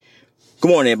Good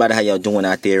morning, everybody. How y'all doing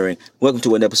out there? And welcome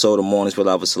to an episode of Mornings with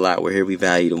Alpha Salat. We're here. We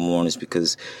value the mornings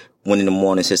because winning the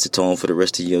morning sets the tone for the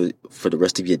rest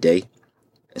of your day.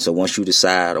 And so once you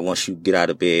decide, or once you get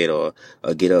out of bed, or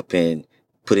get up and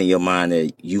put in your mind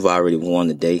that you've already won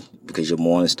the day because your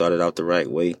morning started out the right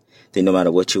way, then no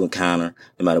matter what you encounter,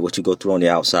 no matter what you go through on the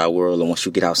outside world, and once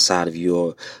you get outside of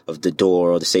the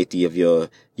door or the safety of your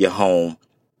home,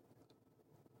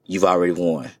 you've already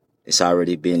won. It's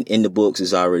already been in the books.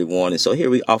 It's already won. And so here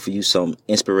we offer you some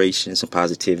inspiration, some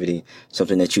positivity,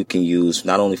 something that you can use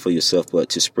not only for yourself, but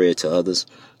to spread to others.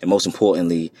 And most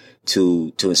importantly,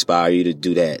 to inspire you to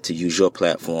do that, to use your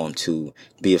platform to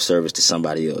be of service to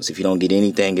somebody else. If you don't get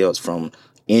anything else from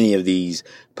any of these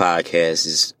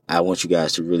podcasts, I want you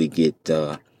guys to really get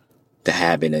in the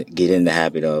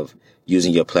habit of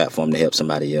using your platform to help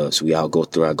somebody else. We all go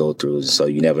through our go-throughs. So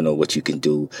you never know what you can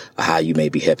do or how you may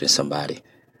be helping somebody.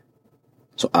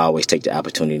 So I always take the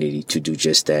opportunity to do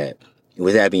just that. And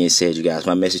with that being said, you guys,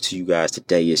 my message to you guys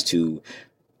today is to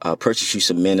purchase you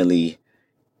some mentally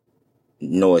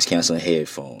noise canceling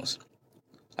headphones.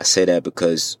 I say that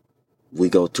because we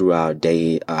go through our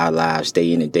lives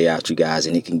day in and day out, you guys,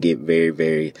 and it can get very,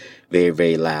 very, very,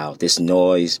 very loud. This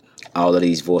noise, all of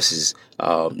these voices,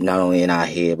 not only in our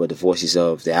head, but the voices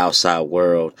of the outside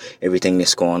world, everything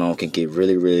that's going on can get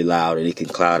really, really loud, and it can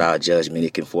cloud our judgment.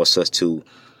 It can force us to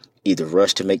either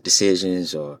rush to make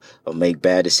decisions or make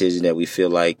bad decisions that we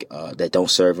feel like that don't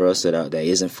serve us, that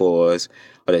isn't for us,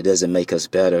 or that doesn't make us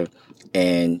better.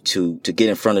 And to get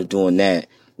in front of doing that,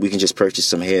 we can just purchase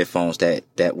some headphones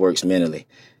that works mentally,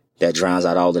 that drowns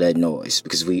out all of that noise.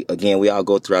 Because we all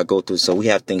go through our go-through. So we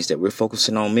have things that we're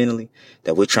focusing on mentally,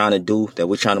 that we're trying to do, that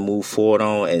we're trying to move forward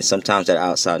on. And sometimes that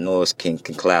outside noise can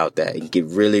cloud that and get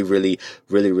really, really,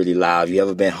 really, really loud. You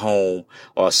ever been home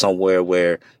or somewhere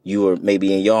where you were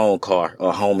maybe in your own car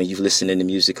or home and you listening to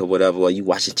music or whatever, or you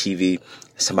watching TV,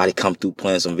 somebody come through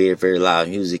playing some very, very loud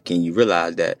music, and you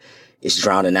realize that it's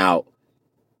drowning out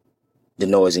the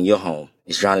noise in your home.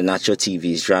 It's drowning out your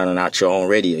TV. It's drowning out your own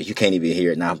radio. You can't even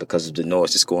hear it now because of the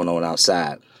noise that's going on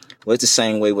outside. Well, it's the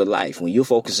same way with life. When you're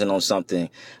focusing on something,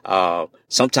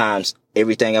 sometimes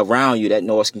everything around you, that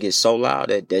noise can get so loud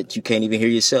that you can't even hear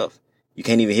yourself. You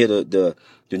can't even hear the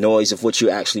noise of what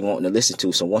you're actually wanting to listen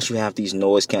to. So once you have these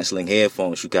noise canceling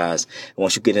headphones, you guys,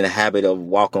 once you get in the habit of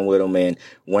walking with them and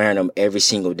wearing them every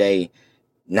single day,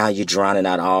 now you're drowning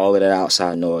out all of that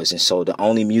outside noise. And so the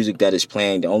only music that is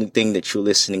playing, the only thing that you're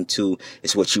listening to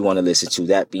is what you want to listen to.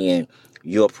 That being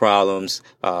your problems,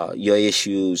 your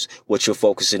issues, what you're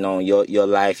focusing on, your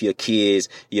life, your kids,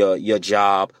 your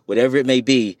job, whatever it may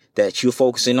be that you're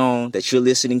focusing on, that you're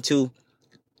listening to,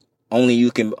 only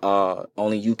you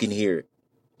can hear it.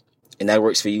 And that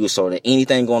works for you. So that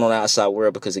anything going on in the outside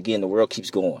world, because again, the world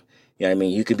keeps going. You know what I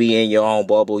mean? You could be in your own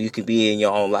bubble. You could be in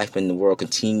your own life, and the world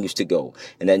continues to go.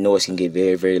 And that noise can get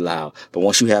very, very loud. But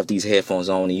once you have these headphones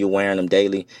on and you're wearing them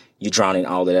daily, you're drowning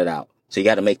all of that out. So you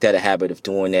got to make that a habit of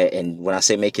doing that. And when I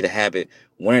say make it a habit,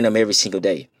 wearing them every single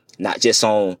day, not just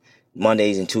on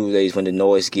Mondays and Tuesdays when the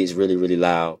noise gets really, really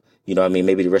loud. You know what I mean?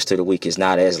 Maybe the rest of the week is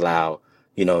not as loud.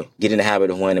 You know, get in the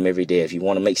habit of wearing them every day. If you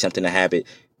want to make something a habit,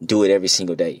 do it every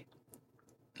single day.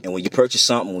 And when you purchase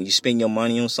something, when you spend your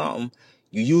money on something,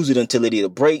 you use it until it either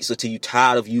breaks or till you're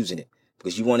tired of using it,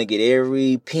 because you want to get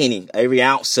every penny, every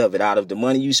ounce of it out of the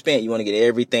money you spent. You want to get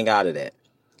everything out of that.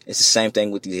 It's the same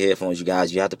thing with these headphones, you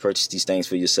guys. You have to purchase these things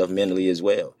for yourself mentally as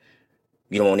well.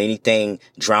 You don't want anything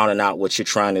drowning out what you're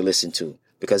trying to listen to,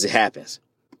 because it happens.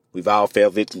 We've all fell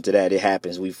victim to that. It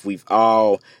happens. We've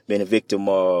all been a victim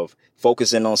of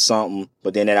focusing on something,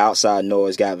 but then that outside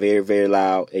noise got very, very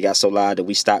loud. It got so loud that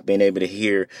we stopped being able to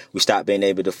hear. We stopped being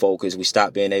able to focus. We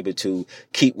stopped being able to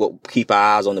keep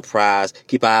our eyes on the prize,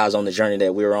 keep our eyes on the journey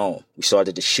that we're on. We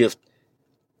started to shift,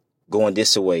 going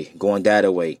this way, going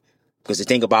that way. Because the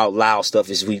thing about loud stuff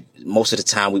is most of the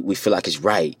time we feel like it's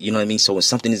right. You know what I mean? So when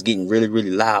something is getting really, really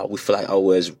loud, we feel like, oh,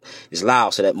 well, it's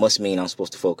loud, so that must mean I'm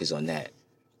supposed to focus on that.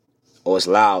 Or it's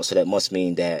loud, so that must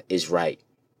mean that it's right.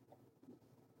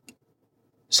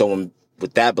 So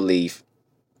with that belief,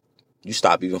 you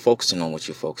stop even focusing on what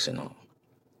you're focusing on.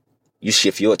 You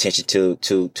shift your attention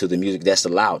to the music that's the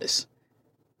loudest.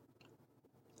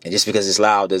 And just because it's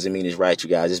loud doesn't mean it's right, you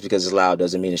guys. Just because it's loud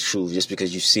doesn't mean it's true. Just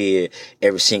because you see it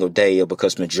every single day, or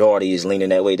because majority is leaning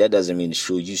that way, that doesn't mean it's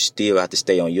true. You still have to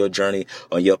stay on your journey,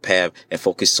 on your path, and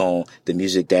focus on the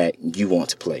music that you want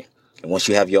to play. And once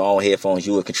you have your own headphones,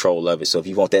 you're in control of it. So if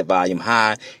you want that volume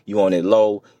high, you want it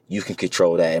low, you can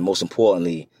control that. And most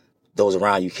importantly, those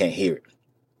around you can't hear it.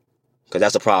 Because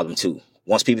that's a problem too.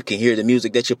 Once people can hear the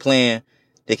music that you're playing,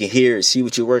 They can hear and see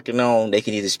what you're working on. They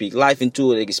can either speak life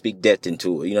into it, they can speak death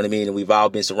into it. You know what I mean? And we've all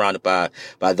been surrounded by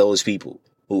those people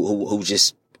who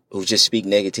just speak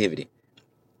negativity.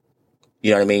 You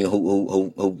know what I mean?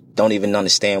 Who don't even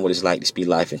understand what it's like to speak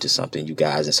life into something, you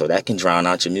guys. And so that can drown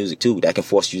out your music too. That can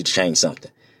force you to change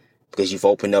something because you've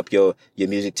opened up your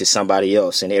music to somebody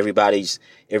else, and everybody's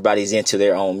into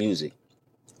their own music.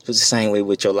 So it's the same way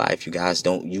with your life, you guys.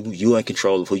 You in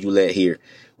control of who you let hear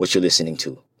what you're listening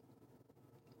to.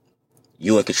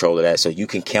 You in control of that. So you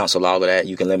can cancel all of that.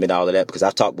 You can limit all of that, because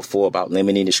I've talked before about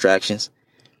limiting distractions.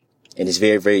 And it's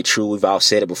very, very true. We've all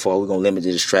said it before. We're going to limit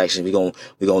the distractions. We're going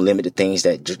to limit the things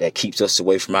that keeps us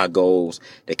away from our goals,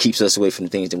 that keeps us away from the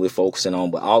things that we're focusing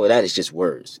on. But all of that is just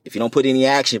words. If you don't put any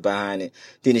action behind it,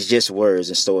 then it's just words.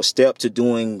 And so a step to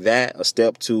doing that, a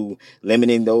step to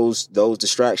limiting those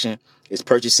distractions, is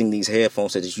purchasing these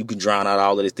headphones so that you can drown out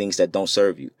all of the things that don't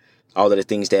serve you, all of the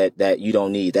things that you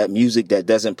don't need. That music that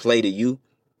doesn't play to you,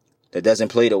 that doesn't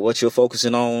play to what you're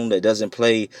focusing on, that doesn't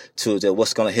play to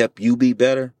what's going to help you be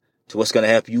better, to what's going to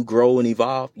help you grow and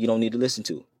evolve, you don't need to listen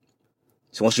to.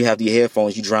 So once you have the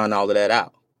headphones, you drown all of that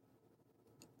out.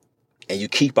 And you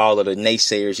keep all of the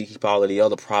naysayers, you keep all of the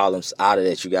other problems out of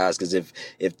that, you guys. Because if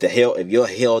your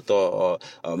health or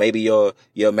maybe your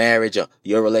marriage or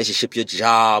your relationship, your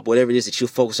job, whatever it is that you're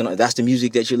focusing on, that's the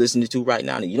music that you're listening to right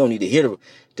now, then you don't need to hear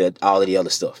all of the other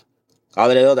stuff. All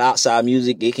of that other outside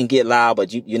music, it can get loud,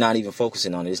 but you're not even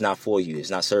focusing on it. It's not for you. It's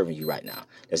not serving you right now.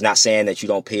 It's not saying that you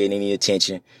don't pay it any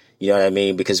attention. You know what I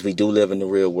mean? Because we do live in the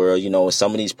real world, and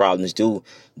some of these problems do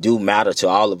matter to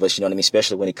all of us, you know what I mean?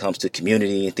 Especially when it comes to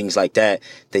community and things like that,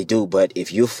 they do. But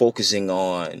if you're focusing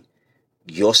on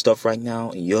your stuff right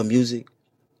now and your music,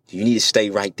 you need to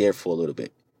stay right there for a little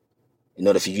bit. In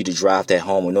order for you to drive that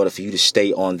home, in order for you to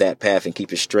stay on that path and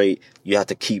keep it straight, you have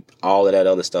to keep all of that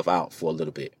other stuff out for a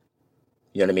little bit.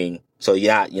 You know what I mean? So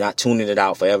you're not tuning it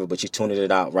out forever, but you're tuning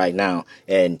it out right now.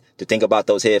 And the thing about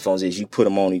those headphones is you put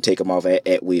them on, you take them off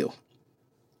at will.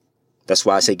 That's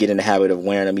why I say get in the habit of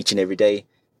wearing them each and every day.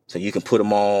 So you can put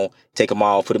them on, take them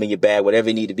off, put them in your bag, whatever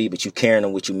it need to be, but you carrying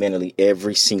them with you mentally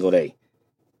every single day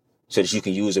so that you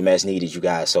can use them as needed, you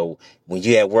guys. So when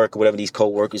you're at work or whatever, these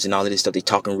co-workers and all of this stuff, they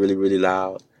talking really, really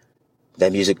loud.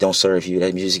 That music don't serve you.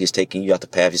 That music is taking you off the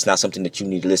path. It's not something that you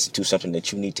need to listen to, something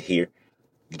that you need to hear.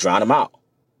 You drown them out.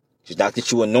 It's not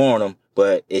that you're ignoring them,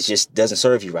 but it just doesn't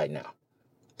serve you right now.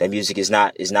 That music is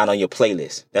not on your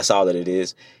playlist. That's all that it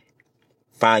is.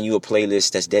 Find you a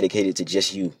playlist that's dedicated to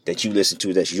just you, that you listen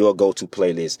to, that's your go-to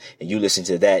playlist, and you listen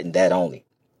to that and that only.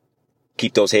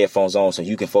 Keep those headphones on so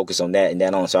you can focus on that and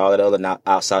that on, so all that other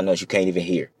outside noise you can't even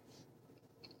hear.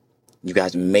 You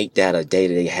guys make that a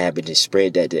day-to-day habit and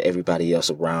spread that to everybody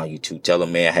else around you too. Tell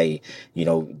them, man, hey,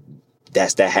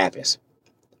 that happens.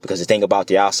 Because the thing about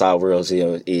the outside world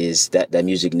is that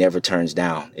music never turns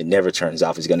down. It never turns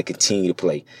off. It's going to continue to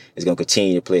play. It's going to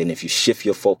continue to play. And if you shift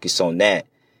your focus on that,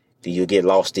 then you'll get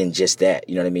lost in just that.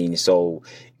 You know what I mean? So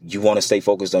you want to stay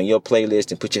focused on your playlist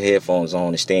and put your headphones on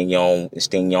and stay in your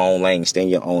own lane, stay in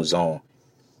your own zone.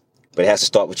 But it has to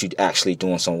start with you actually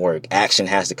doing some work. Action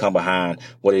has to come behind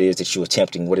what it is that you're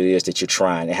attempting, what it is that you're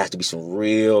trying. There has to be some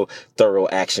real thorough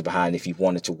action behind it if you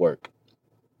want it to work.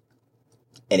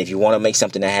 And if you want to make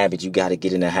something a habit, you got to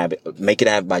get in a habit. Make it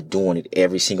a habit by doing it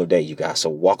every single day, you guys. So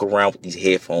walk around with these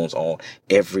headphones on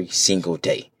every single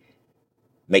day.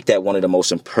 Make that one of the most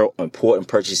important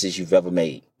purchases you've ever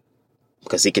made,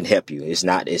 because it can help you. It's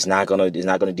not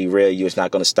gonna derail you. It's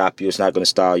not gonna stop you. It's not gonna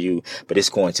stall you, but it's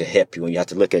going to help you. And you have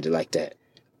to look at it like that.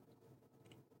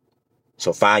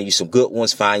 So find you some good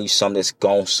ones. Find you some that's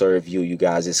gonna serve you, you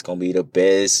guys. It's gonna be the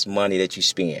best money that you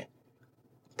spend.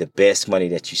 The best money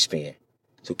that you spend.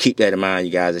 So keep that in mind,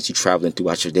 you guys, as you're traveling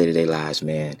throughout your day-to-day lives,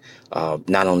 man.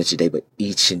 Not only today, but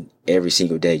each and every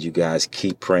single day, you guys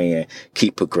keep praying,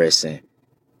 keep progressing,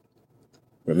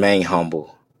 remain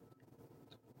humble.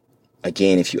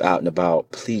 Again, if you're out and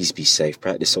about, please be safe.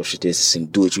 Practice social distancing.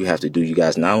 Do what you have to do, you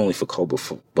guys, not only for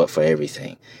COVID, but for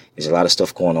everything. There's a lot of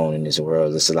stuff going on in this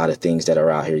world. There's a lot of things that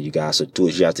are out here, you guys. So do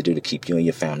what you have to do to keep you and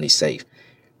your family safe.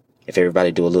 If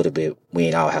everybody do a little bit, we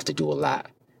ain't all have to do a lot.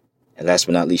 And last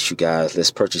but not least, you guys, let's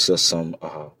purchase us some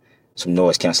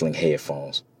noise canceling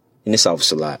headphones. And this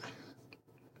offers a lot.